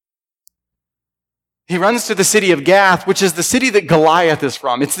He runs to the city of Gath, which is the city that Goliath is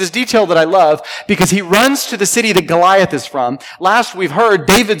from. It's this detail that I love because he runs to the city that Goliath is from. Last we've heard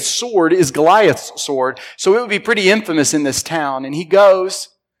David's sword is Goliath's sword, so it would be pretty infamous in this town. And he goes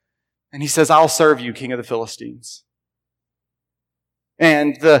and he says, I'll serve you, king of the Philistines.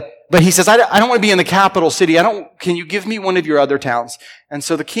 But he says, I don't want to be in the capital city. Can you give me one of your other towns? And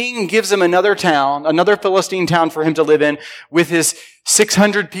so the king gives him another town, another Philistine town for him to live in with his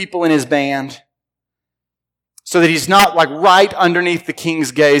 600 people in his band, so that he's not like right underneath the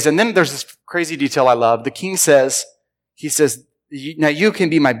king's gaze. And then there's this crazy detail I love. The king says, now you can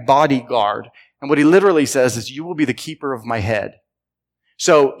be my bodyguard. And what he literally says is, you will be the keeper of my head.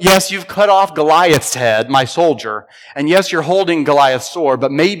 So yes, you've cut off Goliath's head, my soldier. And yes, you're holding Goliath's sword,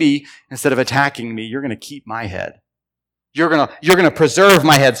 but maybe instead of attacking me, you're going to keep my head. You're going to preserve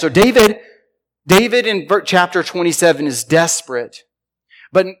my head. So David in chapter 27 is desperate,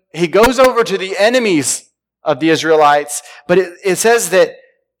 but he goes over to the enemies of the Israelites, but it says that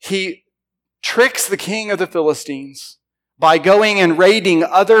he tricks the king of the Philistines by going and raiding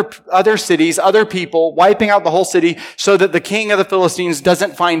other cities, other people, wiping out the whole city so that the king of the Philistines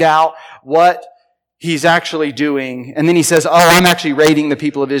doesn't find out what he's actually doing. And then he says, I'm actually raiding the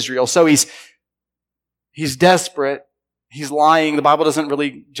people of Israel. So he's desperate. He's lying. The Bible doesn't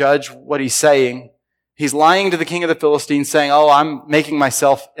really judge what he's saying. He's lying to the king of the Philistines, saying, I'm making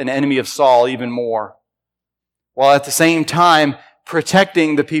myself an enemy of Saul even more, while at the same time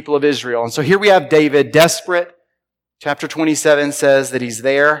protecting the people of Israel. And so here we have David, desperate. Chapter 27 says that he's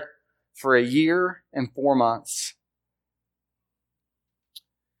there for 1 year and 4 months.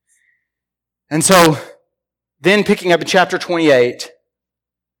 And so then picking up in chapter 28,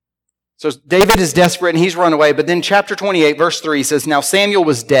 so David is desperate and he's run away, but then chapter 28, verse 3 says, Now Samuel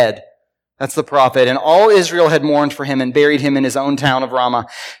was dead. That's the prophet. And all Israel had mourned for him and buried him in his own town of Ramah.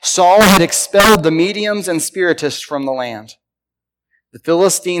 Saul had expelled the mediums and spiritists from the land. The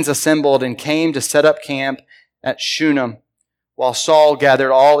Philistines assembled and came to set up camp at Shunem, while Saul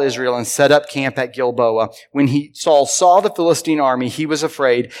gathered all Israel and set up camp at Gilboa. When Saul saw the Philistine army, he was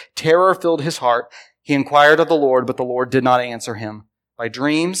afraid. Terror filled his heart. He inquired of the Lord, but the Lord did not answer him by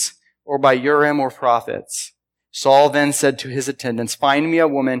dreams or by Urim or prophets. Saul then said to his attendants, Find me a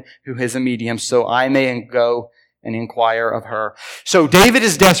woman who is a medium, so I may go and inquire of her. So David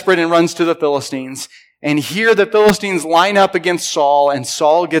is desperate and runs to the Philistines. And here the Philistines line up against Saul, and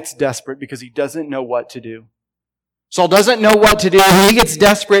Saul gets desperate because he doesn't know what to do. Saul doesn't know what to do. He gets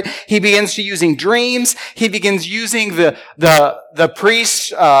desperate. He begins to using dreams. He begins using the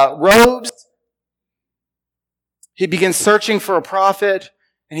priest's robes. He begins searching for a prophet,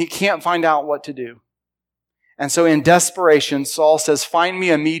 and he can't find out what to do. And so in desperation, Saul says, Find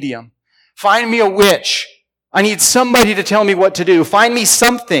me a medium. Find me a witch. I need somebody to tell me what to do. Find me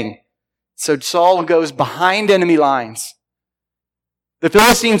something. So Saul goes behind enemy lines. The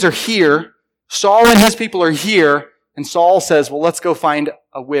Philistines are here. Saul and his people are here. And Saul says, well, let's go find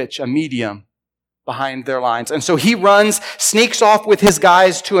a witch, a medium, behind their lines. And so he runs, sneaks off with his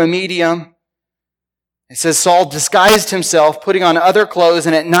guys to a medium. It says Saul disguised himself, putting on other clothes,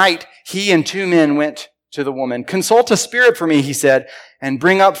 and at night he and 2 men went to the woman. Consult a spirit for me, he said, and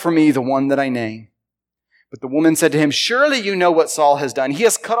bring up for me the one that I name. But the woman said to him, Surely you know what Saul has done. He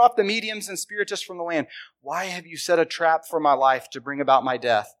has cut off the mediums and spiritists from the land. Why have you set a trap for my life to bring about my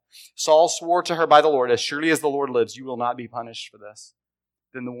death? Saul swore to her by the Lord, As surely as the Lord lives, you will not be punished for this.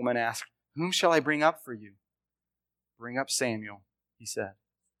 Then the woman asked, Whom shall I bring up for you? Bring up Samuel, he said.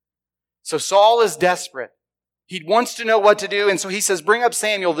 So Saul is desperate. He wants to know what to do, and so he says, Bring up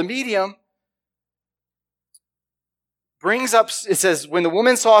Samuel. The medium brings up, it says, when the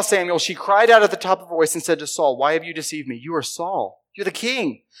woman saw Samuel, she cried out at the top of her voice and said to Saul, Why have you deceived me? You are Saul. You're the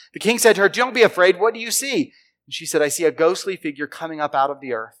king. The king said to her, Don't be afraid. What do you see? And she said, I see a ghostly figure coming up out of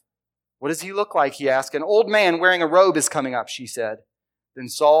the earth. What does he look like? He asked. An old man wearing a robe is coming up, she said. Then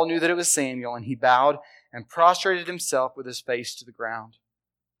Saul knew that it was Samuel, and he bowed and prostrated himself with his face to the ground.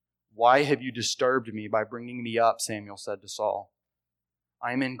 Why have you disturbed me by bringing me up? Samuel said to Saul.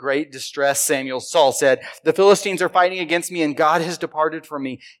 I am in great distress, Saul said. The Philistines are fighting against me, and God has departed from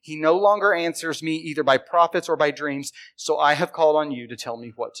me. He no longer answers me either by prophets or by dreams, so I have called on you to tell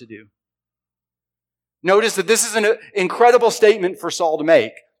me what to do. Notice that this is an incredible statement for Saul to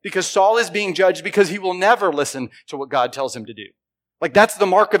make, because Saul is being judged because he will never listen to what God tells him to do. Like, that's the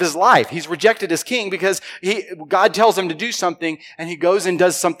mark of his life. He's rejected as king because God tells him to do something, and he goes and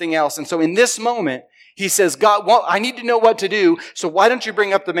does something else. And so in this moment, he says, God, well, I need to know what to do, so why don't you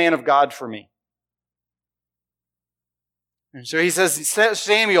bring up the man of God for me? And so he says,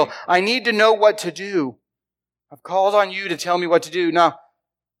 Samuel, I need to know what to do. I've called on you to tell me what to do. Now,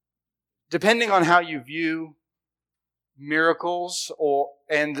 Depending on how you view miracles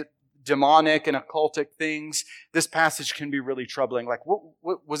and demonic and occultic things, this passage can be really troubling. Like, what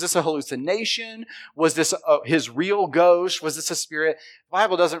was this a hallucination? Was this his real ghost? Was this a spirit? The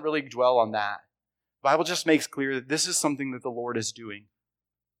Bible doesn't really dwell on that. The Bible just makes clear that this is something that the Lord is doing.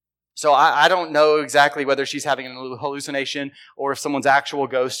 So I don't know exactly whether she's having a hallucination or if someone's actual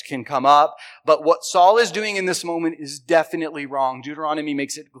ghost can come up. But what Saul is doing in this moment is definitely wrong. Deuteronomy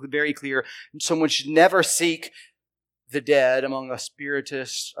makes it very clear. Someone should never seek the dead among a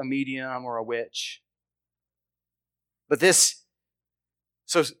spiritist, a medium, or a witch.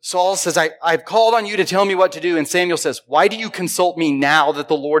 So Saul says, I've called on you to tell me what to do. And Samuel says, why do you consult me now that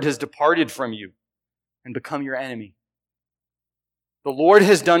the Lord has departed from you and become your enemy? The Lord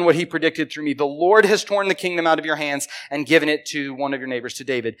has done what he predicted through me. The Lord has torn the kingdom out of your hands and given it to one of your neighbors, to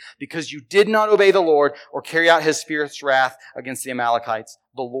David, because you did not obey the Lord or carry out his fierce wrath against the Amalekites.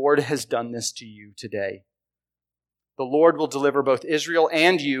 The Lord has done this to you today. The Lord will deliver both Israel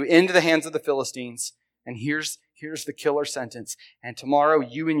and you into the hands of the Philistines. And here's the killer sentence. And tomorrow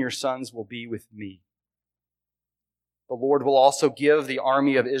you and your sons will be with me. The Lord will also give the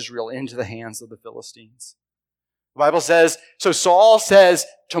army of Israel into the hands of the Philistines. The Bible says, so Saul says,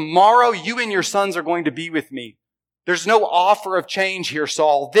 tomorrow you and your sons are going to be with me. There's no offer of change here,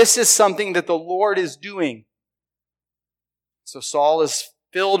 Saul. This is something that the Lord is doing. So Saul is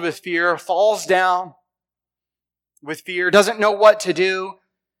filled with fear, falls down with fear, doesn't know what to do.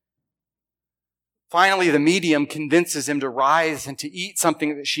 Finally, the medium convinces him to rise and to eat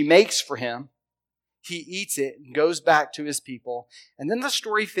something that she makes for him. He eats it and goes back to his people. And then the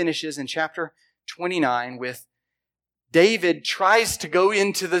story finishes in chapter 29 with David tries to go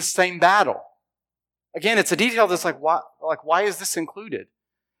into the same battle. Again, it's a detail that's why is this included?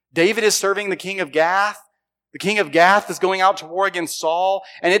 David is serving the king of Gath. The king of Gath is going out to war against Saul.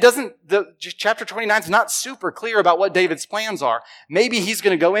 And chapter 29 is not super clear about what David's plans are. Maybe he's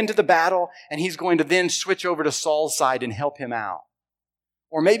going to go into the battle and he's going to then switch over to Saul's side and help him out.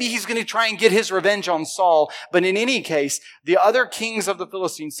 Or maybe he's going to try and get his revenge on Saul. But in any case, the other kings of the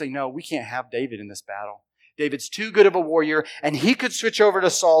Philistines say, no, we can't have David in this battle. David's too good of a warrior, and he could switch over to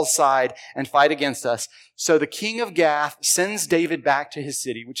Saul's side and fight against us. So the king of Gath sends David back to his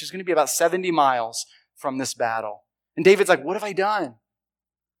city, which is going to be about 70 miles from this battle. And David's like, what have I done?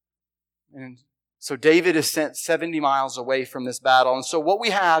 And so David is sent 70 miles away from this battle. And so what we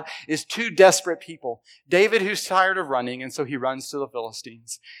have is two desperate people. David, who's tired of running, and so he runs to the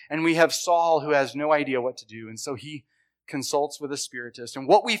Philistines. And we have Saul, who has no idea what to do, and so he consults with a spiritist. And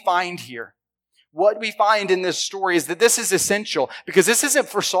what we find in this story is that this is essential, because this isn't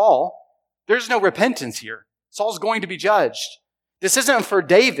for Saul. There's no repentance here. Saul's going to be judged. This isn't for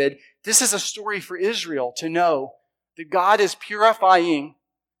David. This is a story for Israel to know that God is purifying,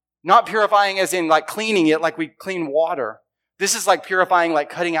 not purifying as in like cleaning it like we clean water. This is like purifying, like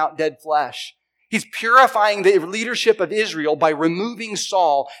cutting out dead flesh. He's purifying the leadership of Israel by removing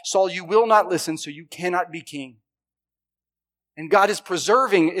Saul. Saul, you will not listen, so you cannot be king. And God is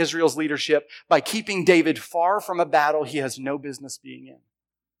preserving Israel's leadership by keeping David far from a battle he has no business being in.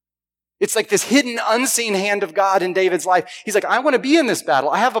 It's like this hidden, unseen hand of God in David's life. He's like, I want to be in this battle.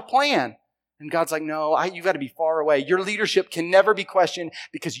 I have a plan. And God's like, no, you've got to be far away. Your leadership can never be questioned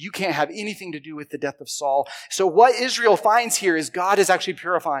because you can't have anything to do with the death of Saul. So what Israel finds here is God is actually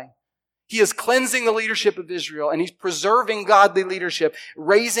purifying. He is cleansing the leadership of Israel, and he's preserving godly leadership,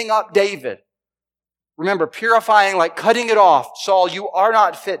 raising up David. Remember, purifying, like cutting it off. Saul, you are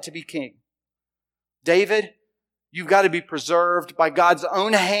not fit to be king. David, you've got to be preserved by God's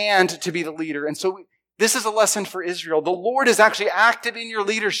own hand to be the leader. And so this is a lesson for Israel. The Lord is actually active in your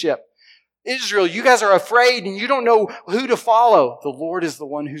leadership. Israel, you guys are afraid and you don't know who to follow. The Lord is the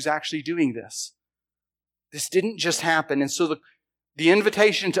one who's actually doing this. This didn't just happen. And so the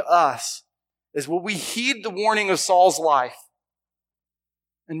invitation to us is, will we heed the warning of Saul's life?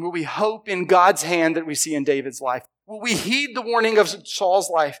 And will we hope in God's hand that we see in David's life? Will we heed the warning of Saul's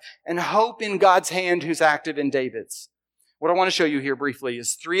life and hope in God's hand who's active in David's? What I want to show you here briefly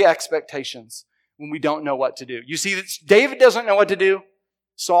is 3 expectations when we don't know what to do. You see that David doesn't know what to do.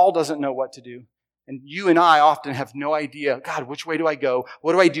 Saul doesn't know what to do. And you and I often have no idea, God, which way do I go?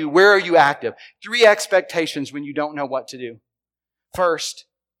 What do I do? Where are you active? 3 expectations when you don't know what to do. First,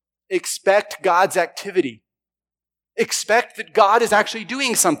 expect God's activity. Expect that God is actually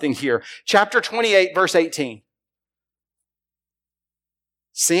doing something here. Chapter 28, verse 18.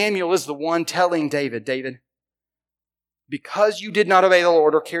 Samuel is the one telling David, because you did not obey the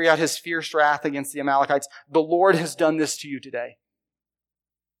Lord or carry out his fierce wrath against the Amalekites, the Lord has done this to you today.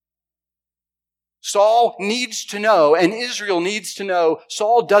 Saul needs to know, and Israel needs to know,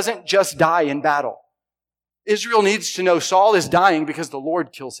 Saul doesn't just die in battle. Israel needs to know Saul is dying because the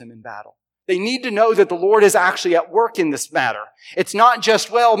Lord kills him in battle. They need to know that the Lord is actually at work in this matter. It's not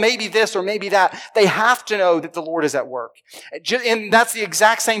just, well, maybe this or maybe that. They have to know that the Lord is at work. And that's the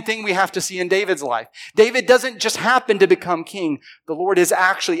exact same thing we have to see in David's life. David doesn't just happen to become king. The Lord is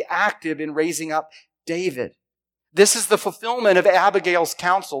actually active in raising up David. This is the fulfillment of Abigail's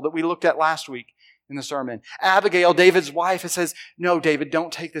counsel that we looked at last week in the sermon. Abigail, David's wife, says, no, David,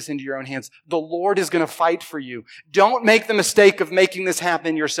 don't take this into your own hands. The Lord is going to fight for you. Don't make the mistake of making this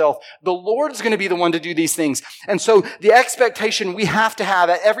happen yourself. The Lord's going to be the one to do these things. And so the expectation we have to have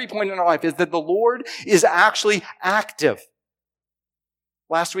at every point in our life is that the Lord is actually active.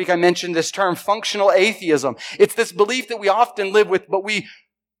 Last week I mentioned this term, functional atheism. It's this belief that we often live with, but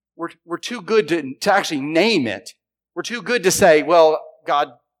we're too good to actually name it. We're too good to say, well,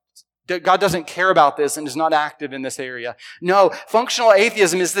 God doesn't care about this and is not active in this area. No, functional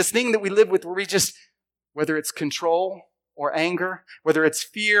atheism is this thing that we live with where we just, whether it's control or anger, whether it's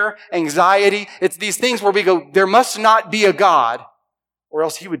fear, anxiety, it's these things where we go, there must not be a God or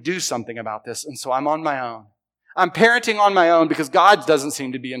else he would do something about this. And so I'm on my own. I'm parenting on my own because God doesn't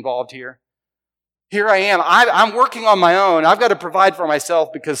seem to be involved here. Here I am. I'm working on my own. I've got to provide for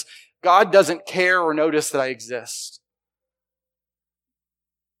myself because God doesn't care or notice that I exist.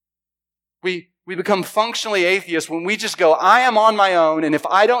 We become functionally atheists when we just go, I am on my own, and if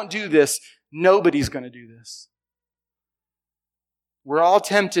I don't do this, nobody's going to do this. We're all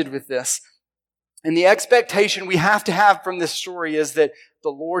tempted with this. And the expectation we have to have from this story is that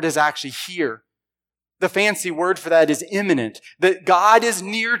the Lord is actually here. The fancy word for that is imminent. That God is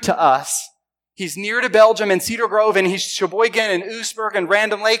near to us. He's near to Belgium and Cedar Grove, and he's Sheboygan and Oostburg and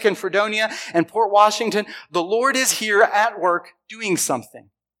Random Lake and Fredonia and Port Washington. The Lord is here at work doing something.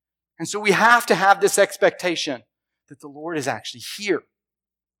 And so we have to have this expectation that the Lord is actually here,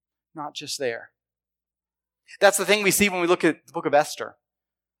 not just there. That's the thing we see when we look at the book of Esther.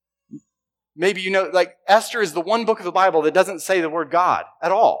 Maybe you know, like Esther is the one book of the Bible that doesn't say the word God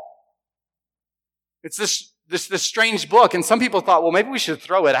at all. It's this strange book, and some people thought, well, maybe we should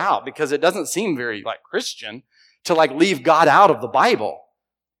throw it out because it doesn't seem very Christian to leave God out of the Bible.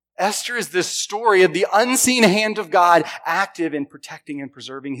 Esther is this story of the unseen hand of God active in protecting and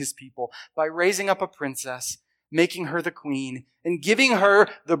preserving his people by raising up a princess, making her the queen, and giving her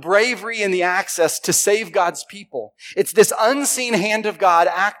the bravery and the access to save God's people. It's this unseen hand of God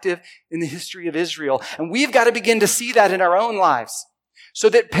active in the history of Israel. And we've got to begin to see that in our own lives so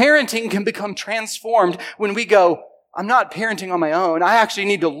that parenting can become transformed when we go, I'm not parenting on my own. I actually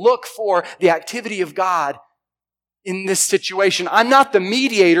need to look for the activity of God in this situation. I'm not the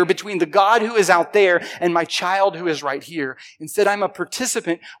mediator between the God who is out there and my child who is right here. Instead, I'm a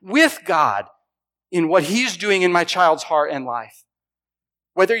participant with God in what he's doing in my child's heart and life.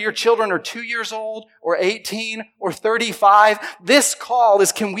 Whether your children are 2 years old or 18 or 35, this call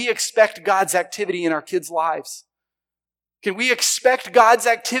is, can we expect God's activity in our kids' lives? Can we expect God's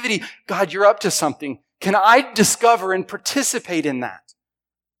activity? God, you're up to something. Can I discover and participate in that?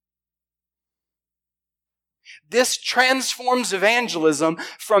 This transforms evangelism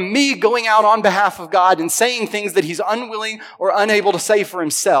from me going out on behalf of God and saying things that he's unwilling or unable to say for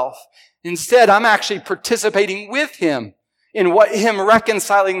himself. Instead, I'm actually participating with him in him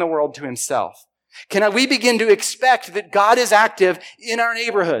reconciling the world to himself. Can we begin to expect that God is active in our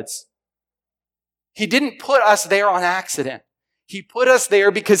neighborhoods? He didn't put us there on accident. He put us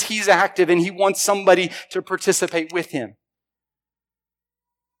there because he's active and he wants somebody to participate with him.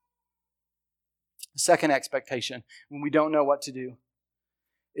 The second expectation, when we don't know what to do,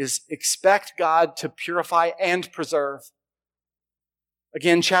 is expect God to purify and preserve.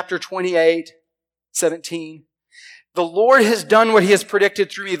 Again, chapter 28, 17. The Lord has done what he has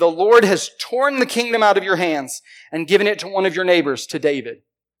predicted through me. The Lord has torn the kingdom out of your hands and given it to one of your neighbors, to David.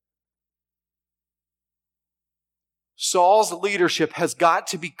 Saul's leadership has got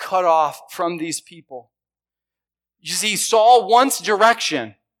to be cut off from these people. You see, Saul wants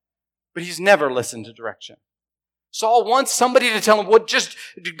direction, but he's never listened to direction. Saul wants somebody to tell him,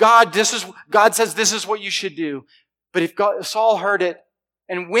 God says this is what you should do. But if Saul heard it,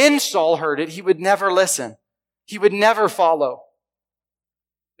 and when Saul heard it, he would never listen. He would never follow.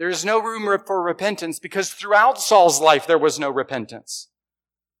 There is no room for repentance because throughout Saul's life there was no repentance.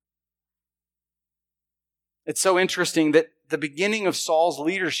 It's so interesting that the beginning of Saul's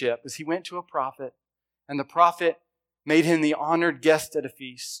leadership is he went to a prophet, and the prophet made him the honored guest at a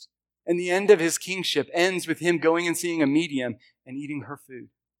feast. And the end of his kingship ends with him going and seeing a medium and eating her food.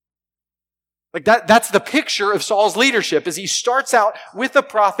 That's the picture of Saul's leadership, as he starts out with a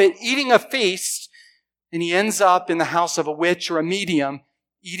prophet, eating a feast, And he ends up in the house of a witch or a medium,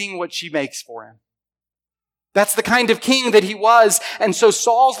 eating what she makes for him. That's the kind of king that he was. And so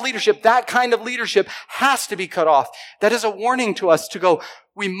Saul's leadership, that kind of leadership, has to be cut off. That is a warning to us to go,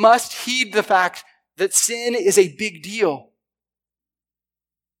 we must heed the fact that sin is a big deal.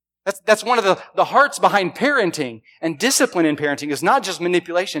 That's one of the hearts behind parenting and discipline in parenting is not just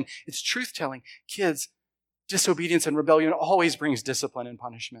manipulation, it's truth-telling. Kids, disobedience and rebellion always brings discipline and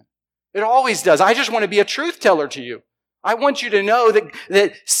punishment. It always does. I just want to be a truth teller to you. I want you to know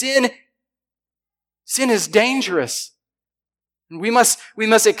that sin is dangerous. And we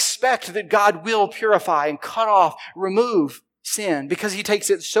must expect that God will purify and cut off, remove sin because he takes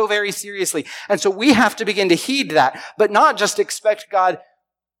it so very seriously. And so we have to begin to heed that, but not just expect God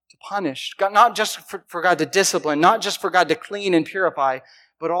to punish, not just for God to discipline, not just for God to clean and purify,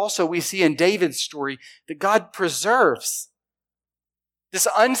 but also we see in David's story that God preserves. This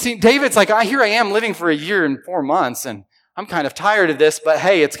unseen, David's like, here I am living for 1 year and 4 months, and I'm kind of tired of this, but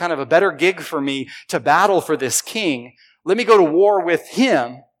hey, it's kind of a better gig for me to battle for this king. Let me go to war with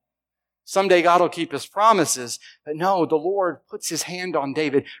him. Someday God will keep his promises. But no, the Lord puts his hand on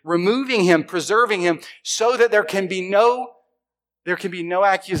David, removing him, preserving him, so that there can be no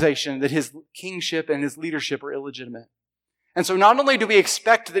accusation that his kingship and his leadership are illegitimate. And so not only do we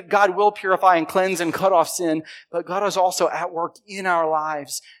expect that God will purify and cleanse and cut off sin, but God is also at work in our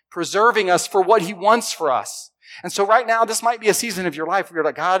lives, preserving us for what he wants for us. And so right now, this might be a season of your life where you're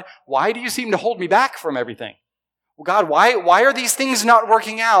like, God, why do you seem to hold me back from everything? Well, God, why are these things not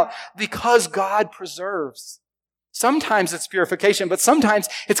working out? Because God preserves. Sometimes it's purification, but sometimes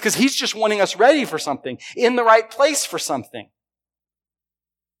it's because he's just wanting us ready for something, in the right place for something.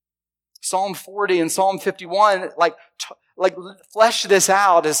 Psalm 40 and Psalm 51, like flesh this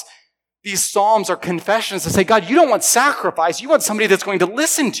out as these Psalms are confessions to say, God, you don't want sacrifice. You want somebody that's going to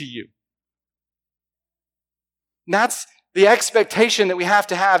listen to you. And that's the expectation that we have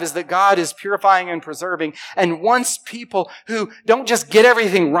to have, is that God is purifying and preserving and wants people who don't just get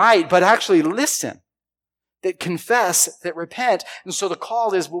everything right, but actually listen, that confess, that repent. And so the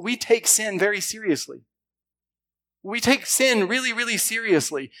call is, will we take sin very seriously? Will we take sin really, really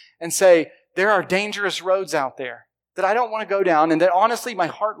seriously and say, there are dangerous roads out there that I don't want to go down and that honestly my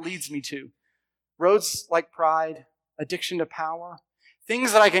heart leads me to. Roads like pride, addiction to power,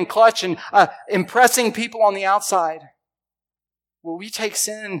 things that I can clutch and impressing people on the outside. Will we take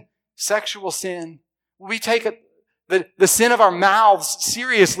sin, sexual sin? Will we take the sin of our mouths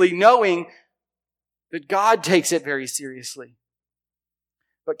seriously, knowing that God takes it very seriously?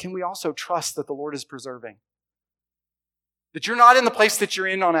 But can we also trust that the Lord is preserving? That you're not in the place that you're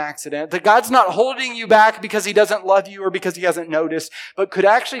in on accident. That God's not holding you back because he doesn't love you or because he hasn't noticed. But could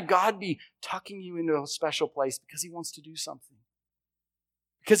actually God be tucking you into a special place because he wants to do something?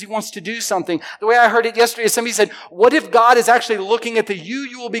 Because he wants to do something. The way I heard it yesterday, somebody said, what if God is actually looking at the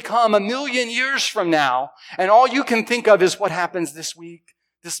you will become 1,000,000 years from now, and all you can think of is what happens this week,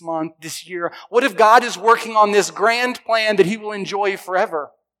 this month, this year? What if God is working on this grand plan that he will enjoy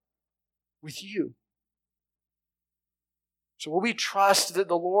forever with you? So will we trust that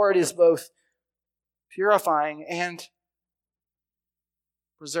the Lord is both purifying and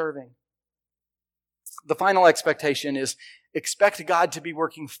preserving? The final expectation is expect God to be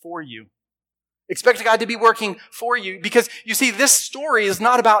working for you. Expect God to be working for you, because you see, this story is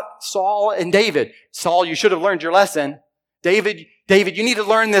not about Saul and David. Saul, you should have learned your lesson. David, you need to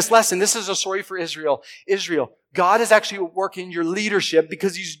learn this lesson. This is a story for Israel. Israel, God is actually working your leadership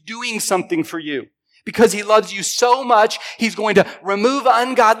because he's doing something for you. Because he loves you so much, he's going to remove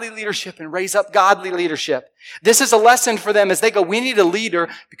ungodly leadership and raise up godly leadership. This is a lesson for them as they go, we need a leader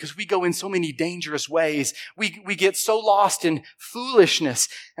because we go in so many dangerous ways. We get so lost in foolishness.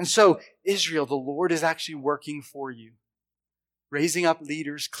 And so, Israel, the Lord is actually working for you. Raising up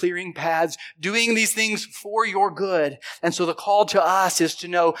leaders, clearing paths, doing these things for your good. And so the call to us is to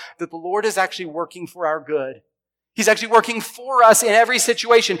know that the Lord is actually working for our good. He's actually working for us in every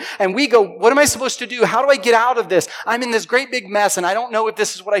situation. And we go, what am I supposed to do? How do I get out of this? I'm in this great big mess and I don't know if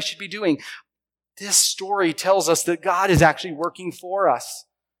this is what I should be doing. This story tells us that God is actually working for us.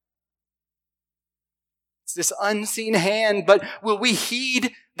 It's this unseen hand, but will we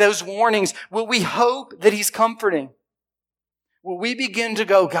heed those warnings? Will we hope that he's comforting? Will we begin to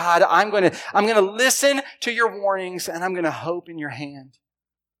go, God, I'm going to listen to your warnings and I'm going to hope in your hand?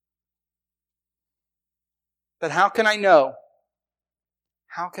 But how can I know?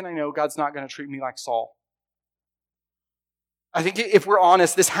 How can I know God's not going to treat me like Saul? I think if we're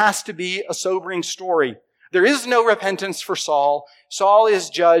honest, this has to be a sobering story. There is no repentance for Saul. Saul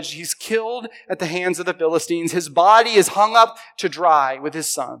is judged. He's killed at the hands of the Philistines. His body is hung up to dry with his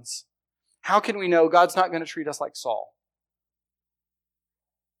sons. How can we know God's not going to treat us like Saul?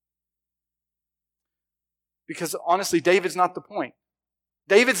 Because honestly, David's not the point.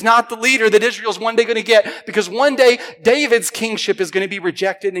 David's not the leader that Israel's one day going to get, because one day David's kingship is going to be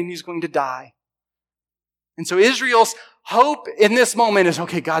rejected and he's going to die. And so Israel's hope in this moment is,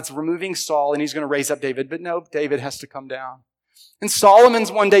 okay, God's removing Saul and he's going to raise up David. But no, David has to come down. And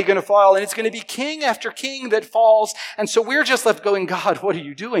Solomon's one day going to fall, and it's going to be king after king that falls. And so we're just left going, God, what are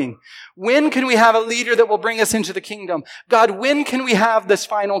you doing? When can we have a leader that will bring us into the kingdom? God, when can we have this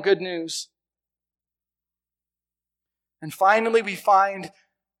final good news? And finally, we find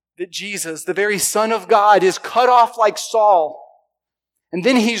that Jesus, the very Son of God, is cut off like Saul. And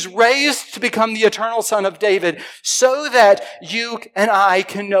then he's raised to become the eternal Son of David so that you and I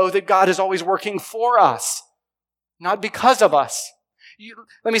can know that God is always working for us, not because of us.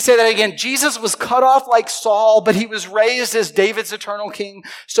 Let me say that again. Jesus was cut off like Saul, but he was raised as David's eternal king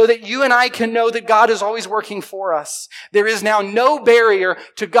so that you and I can know that God is always working for us. There is now no barrier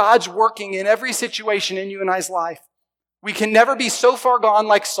to God's working in every situation in you and I's life. We can never be so far gone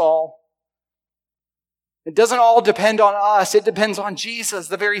like Saul. It doesn't all depend on us. It depends on Jesus,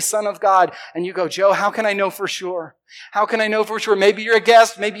 the very Son of God. And you go, Joe, how can I know for sure? How can I know for sure? Maybe you're a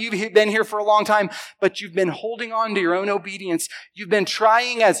guest. Maybe you've been here for a long time, but you've been holding on to your own obedience. You've been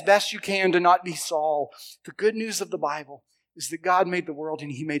trying as best you can to not be Saul. The good news of the Bible is that God made the world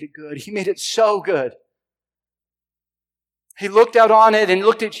and he made it good. He made it so good. He looked out on it and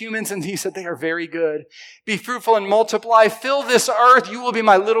looked at humans and he said, they are very good. Be fruitful and multiply. Fill this earth. You will be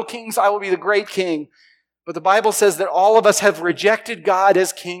my little kings. I will be the great king. But the Bible says that all of us have rejected God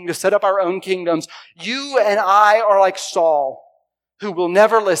as king to set up our own kingdoms. You and I are like Saul, who will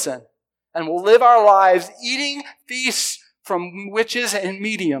never listen and will live our lives eating feasts from witches and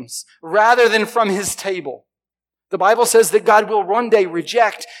mediums rather than from his table. The Bible says that God will one day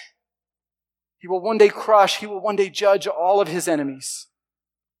reject. He will one day crush. He will one day judge all of his enemies.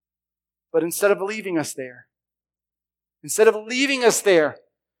 But instead of leaving us there,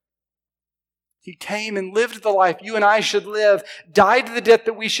 he came and lived the life you and I should live, died the death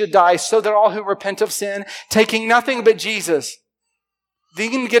that we should die, so that all who repent of sin, taking nothing but Jesus,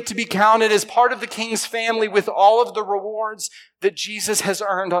 then get to be counted as part of the King's family with all of the rewards that Jesus has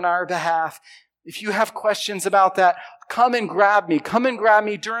earned on our behalf. If you have questions about that, come and grab me. Come and grab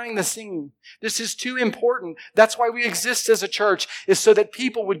me during the singing. This is too important. That's why we exist as a church, is so that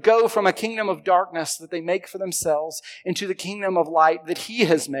people would go from a kingdom of darkness that they make for themselves into the kingdom of light that he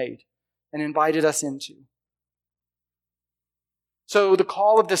has made and invited us into. So the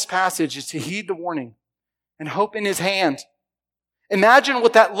call of this passage is to heed the warning and hope in his hand. Imagine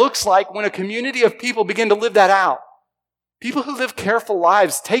what that looks like when a community of people begin to live that out. People who live careful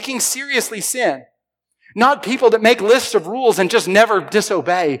lives, taking seriously sin. Not people that make lists of rules and just never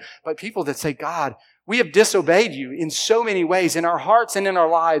disobey, but people that say, God, we have disobeyed you in so many ways, in our hearts and in our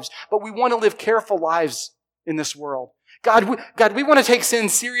lives, but we want to live careful lives in this world. God, we want to take sin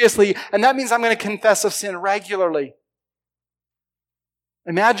seriously, and that means I'm going to confess of sin regularly.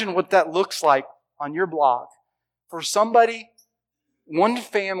 Imagine what that looks like on your block for somebody, one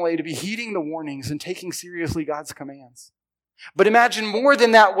family, to be heeding the warnings and taking seriously God's commands. But imagine more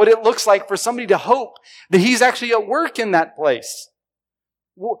than that what it looks like for somebody to hope that he's actually at work in that place.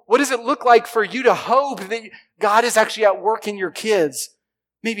 What does it look like for you to hope that God is actually at work in your kids?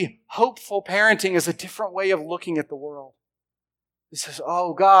 Maybe hopeful parenting is a different way of looking at the world. It says,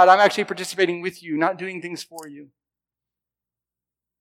 oh God, I'm actually participating with you, not doing things for you.